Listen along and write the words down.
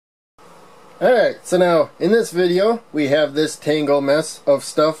Alright, so now in this video we have this tangle mess of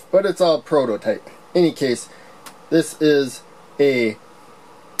stuff, but it's all prototype. In any case, this is a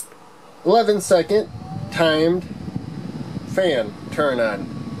 11-second timed fan turn on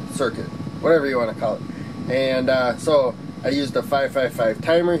circuit, whatever you want to call it. And so I used a 555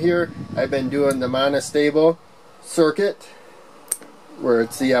 timer here. I've been doing the monostable circuit, where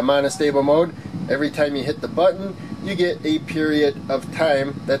it's the monostable mode. Every time you hit the button, you get a period of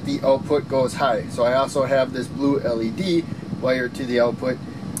time that the output goes high. So I also have this blue LED wired to the output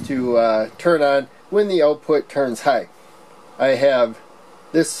to turn on when the output turns high. I have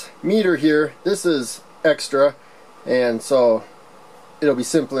this meter here. This is extra, and so it'll be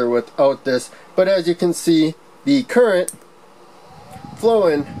simpler without this. But as you can see, the current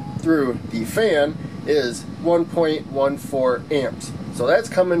flowing through the fan is 1.14 amps. So that's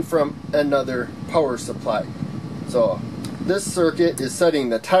coming from another power supply. So this circuit is setting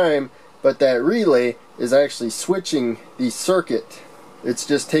the time, but that relay is actually switching the circuit. It's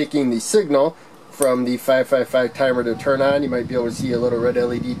just taking the signal from the 555 timer to turn on. You might be able to see a little red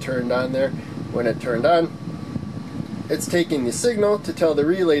LED turned on there when it turned on. It's taking the signal to tell the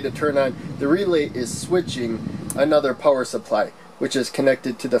relay to turn on. The relay is switching another power supply, which is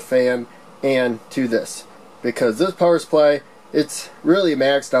connected to the fan and to this. Because this power supply, it's really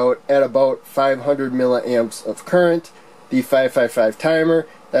maxed out at about 500 milliamps of current. The 555 timer,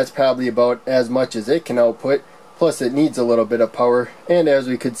 that's probably about as much as it can output, plus it needs a little bit of power, and as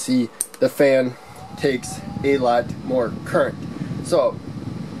we could see, the fan takes a lot more current. So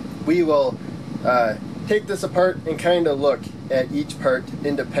we will take this apart and kind of look at each part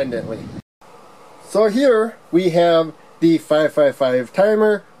independently. So here we have the 555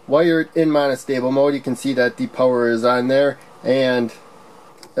 timer wired in monostable mode. You can see that the power is on there, and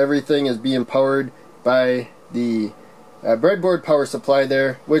everything is being powered by the breadboard power supply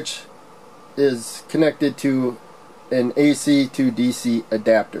there, which is connected to an AC to DC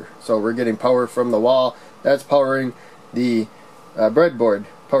adapter. So we're getting power from the wall. That's powering the breadboard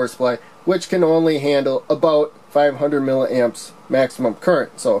power supply, which can only handle about 500 milliamps maximum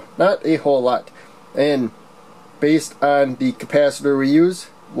current. So not a whole lot. And based on the capacitor we use,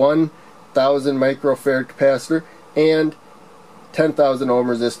 1,000 microfarad capacitor and 10,000 ohm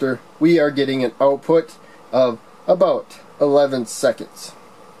resistor, we are getting an output of about 11 seconds.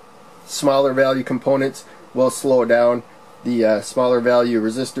 Smaller value components will slow down. The smaller value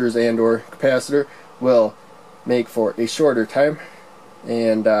resistors and or capacitor will make for a shorter time,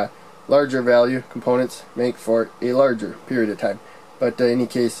 and larger value components make for a larger period of time. But in any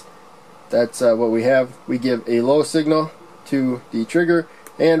case, that's what we have. We give a low signal to the trigger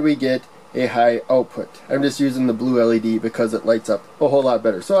and we get a high output. I'm just using the blue LED because it lights up a whole lot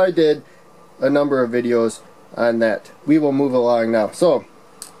better. So I did a number of videos on that. We will move along now. So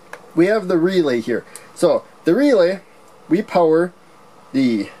we have the relay here. So the relay, we power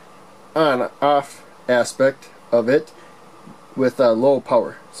the on-off aspect of it with low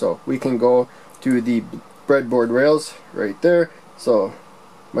power. So we can go to the breadboard rails right there. So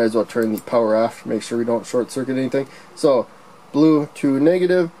might as well turn the power off, make sure we don't short circuit anything. So blue to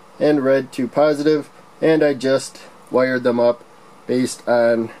negative and red to positive, and I just wired them up based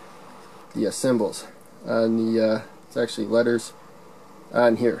on the symbols on the it's actually letters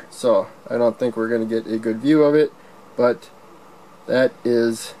on here. So I don't think we're going to get a good view of it, but that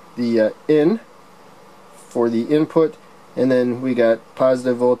is the in for the input, and then we got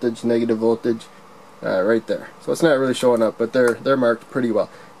positive voltage, negative voltage right there. So it's not really showing up, but they're marked pretty well.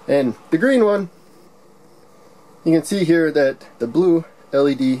 And the green one, you can see here that the blue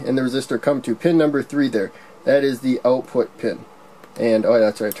LED and the resistor come to pin number 3 there. That is the output pin. And oh,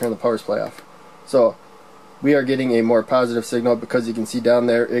 that's right, turn the power supply off. So we are getting a more positive signal because you can see down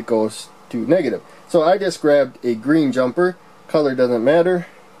there it goes to negative. So I just grabbed a green jumper. Color doesn't matter,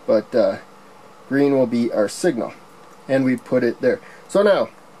 but green will be our signal. And we put it there. So now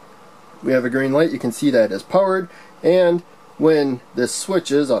we have a green light. You can see that is powered, and when this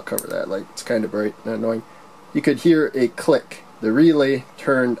switches, I'll cover that light, it's kind of bright and annoying, you could hear a click. The relay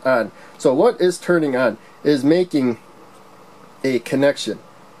turned on. So what is turning on is making a connection.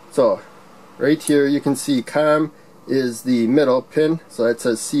 So right here you can see COM is the middle pin, so that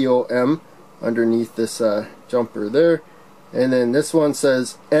says COM underneath this jumper there, and then this one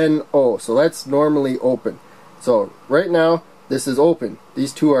says NO, so that's normally open. So right now this is open.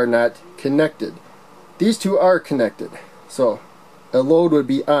 These two are not connected. These two are connected. So a load would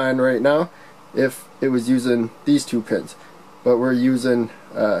be on right now if it was using these two pins, but we're using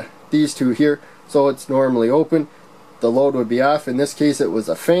these two here, so it's normally open. The load would be off. In this case it was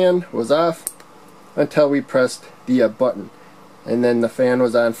a fan, was off until we pressed the button. and then the fan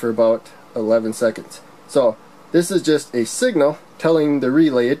was on for about 11 seconds. So this is just a signal telling the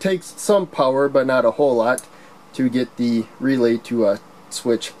relay. It takes some power, but not a whole lot, to get the relay to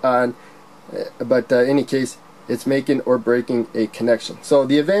switch on. But in any case, it's making or breaking a connection. So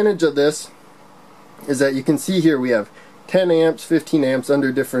the advantage of this is that you can see here we have 10 amps, 15 amps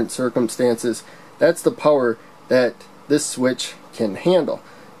under different circumstances. That's the power that this switch can handle.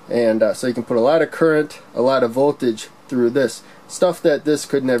 And so you can put a lot of current, a lot of voltage through this. Stuff that this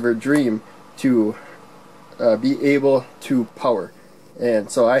could never dream to be able to power. And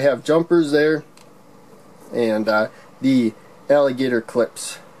so I have jumpers there, and the alligator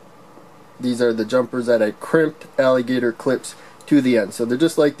clips. These are the jumpers that I crimped alligator clips to the end. So they're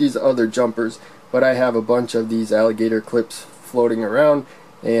just like these other jumpers, but I have a bunch of these alligator clips floating around,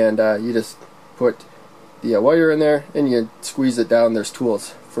 and you just put the wire in there and you squeeze it down. There's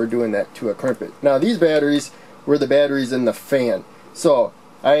tools for doing that to crimp it. Now these batteries were the batteries in the fan, so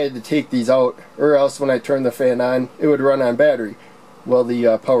I had to take these out, or else when I turned the fan on it would run on battery. Well,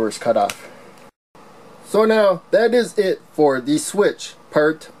 the power is cut off. So now that is it for the switch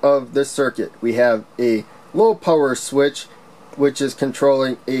part of the circuit. We have a low power switch which is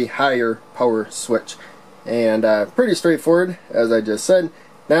controlling a higher power switch, and pretty straightforward, as I just said.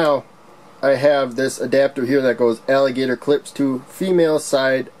 Now I have this adapter here that goes alligator clips to female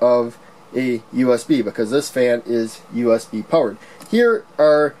side of a USB, because this fan is USB powered. Here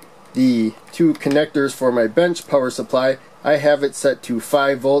are the two connectors for my bench power supply. I have it set to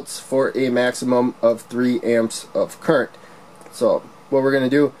 5 volts for a maximum of 3 amps of current. So what we're going to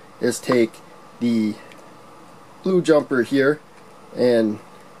do is take the blue jumper here, and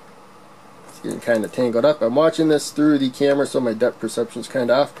it's getting kind of tangled up. I'm watching this through the camera, so my depth perception is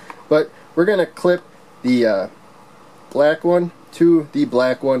kind of off, but we're going to clip the black one to the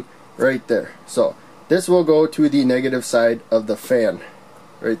black one right there. So this will go to the negative side of the fan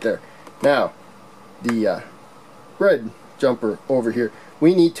right there. Now the red jumper over here,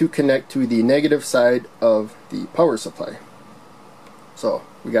 we need to connect to the negative side of the power supply. So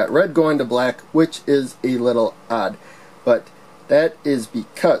we got red going to black, which is a little odd, but that is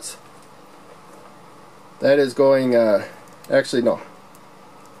because that is going actually no,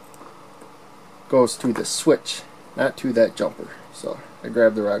 goes to the switch, not to that jumper. So I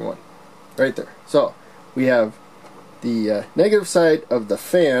grabbed the wrong one right there. So we have the negative side of the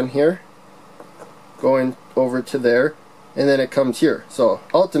fan here going over to there, and then it comes here. So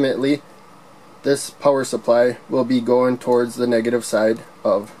ultimately this power supply will be going towards the negative side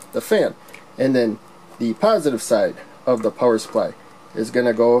of the fan, and then the positive side of the power supply is going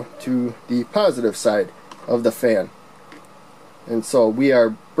to go to the positive side of the fan. And so we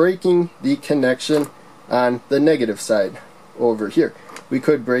are breaking the connection on the negative side over here. We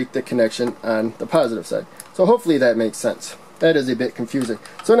could break the connection on the positive side. So hopefully that makes sense. That is a bit confusing.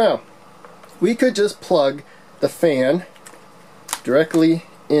 So now we could just plug the fan directly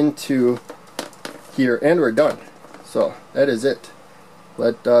into here and we're done. So that is it.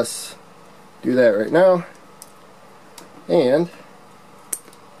 Let us do that right now. And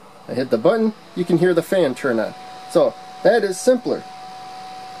I hit the button, you can hear the fan turn on. So that is simpler.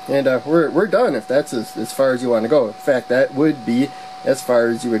 And we're done if that's as far as you want to go. In fact, that would be as far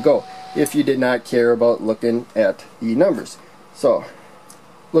as you would go if you did not care about looking at the numbers. So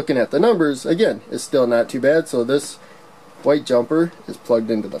looking at the numbers, again, is still not too bad. So this white jumper is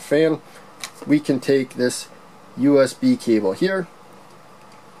plugged into the fan. We can take this USB cable here,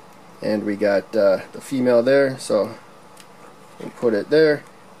 and we got the female there, so we'll put it there.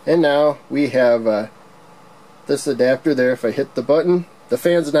 And now we have this adapter there. If I hit the button, the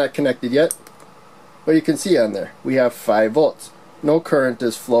fan's not connected yet, but you can see on there we have 5 volts. No current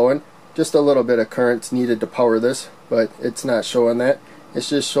is flowing, just a little bit of current's needed to power this, but it's not showing that. It's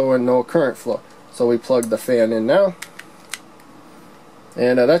just showing no current flow. So we plug the fan in now,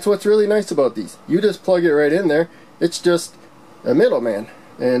 and that's what's really nice about these. You just plug it right in there. It's just a middleman,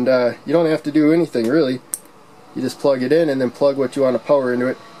 and you don't have to do anything really. You just plug it in and then plug what you want to power into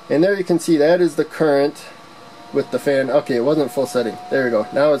it. And there you can see that is the current with the fan. Okay, it wasn't full setting. There we go.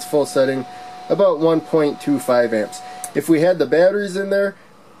 Now it's full setting, about 1.25 amps. If we had the batteries in there,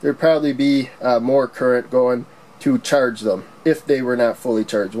 there'd probably be more current going to charge them if they were not fully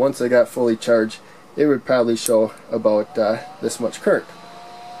charged. Once they got fully charged, it would probably show about this much current.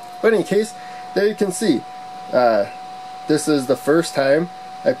 But in any case, there you can see this is the first time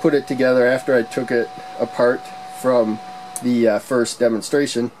I put it together after I took it apart from the first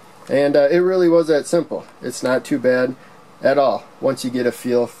demonstration, and it really was that simple. It's not too bad at all once you get a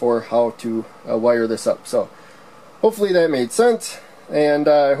feel for how to wire this up. So hopefully that made sense, and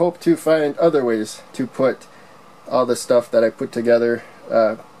I hope to find other ways to put all the stuff that I put together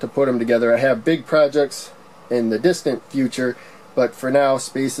to put them together. I have big projects in the distant future, but for now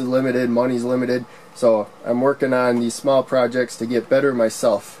space is limited, money's limited, so I'm working on these small projects to get better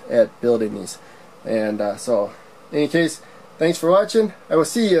myself at building these. And so in any case, thanks for watching. I will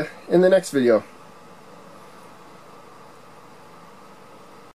see you in the next video.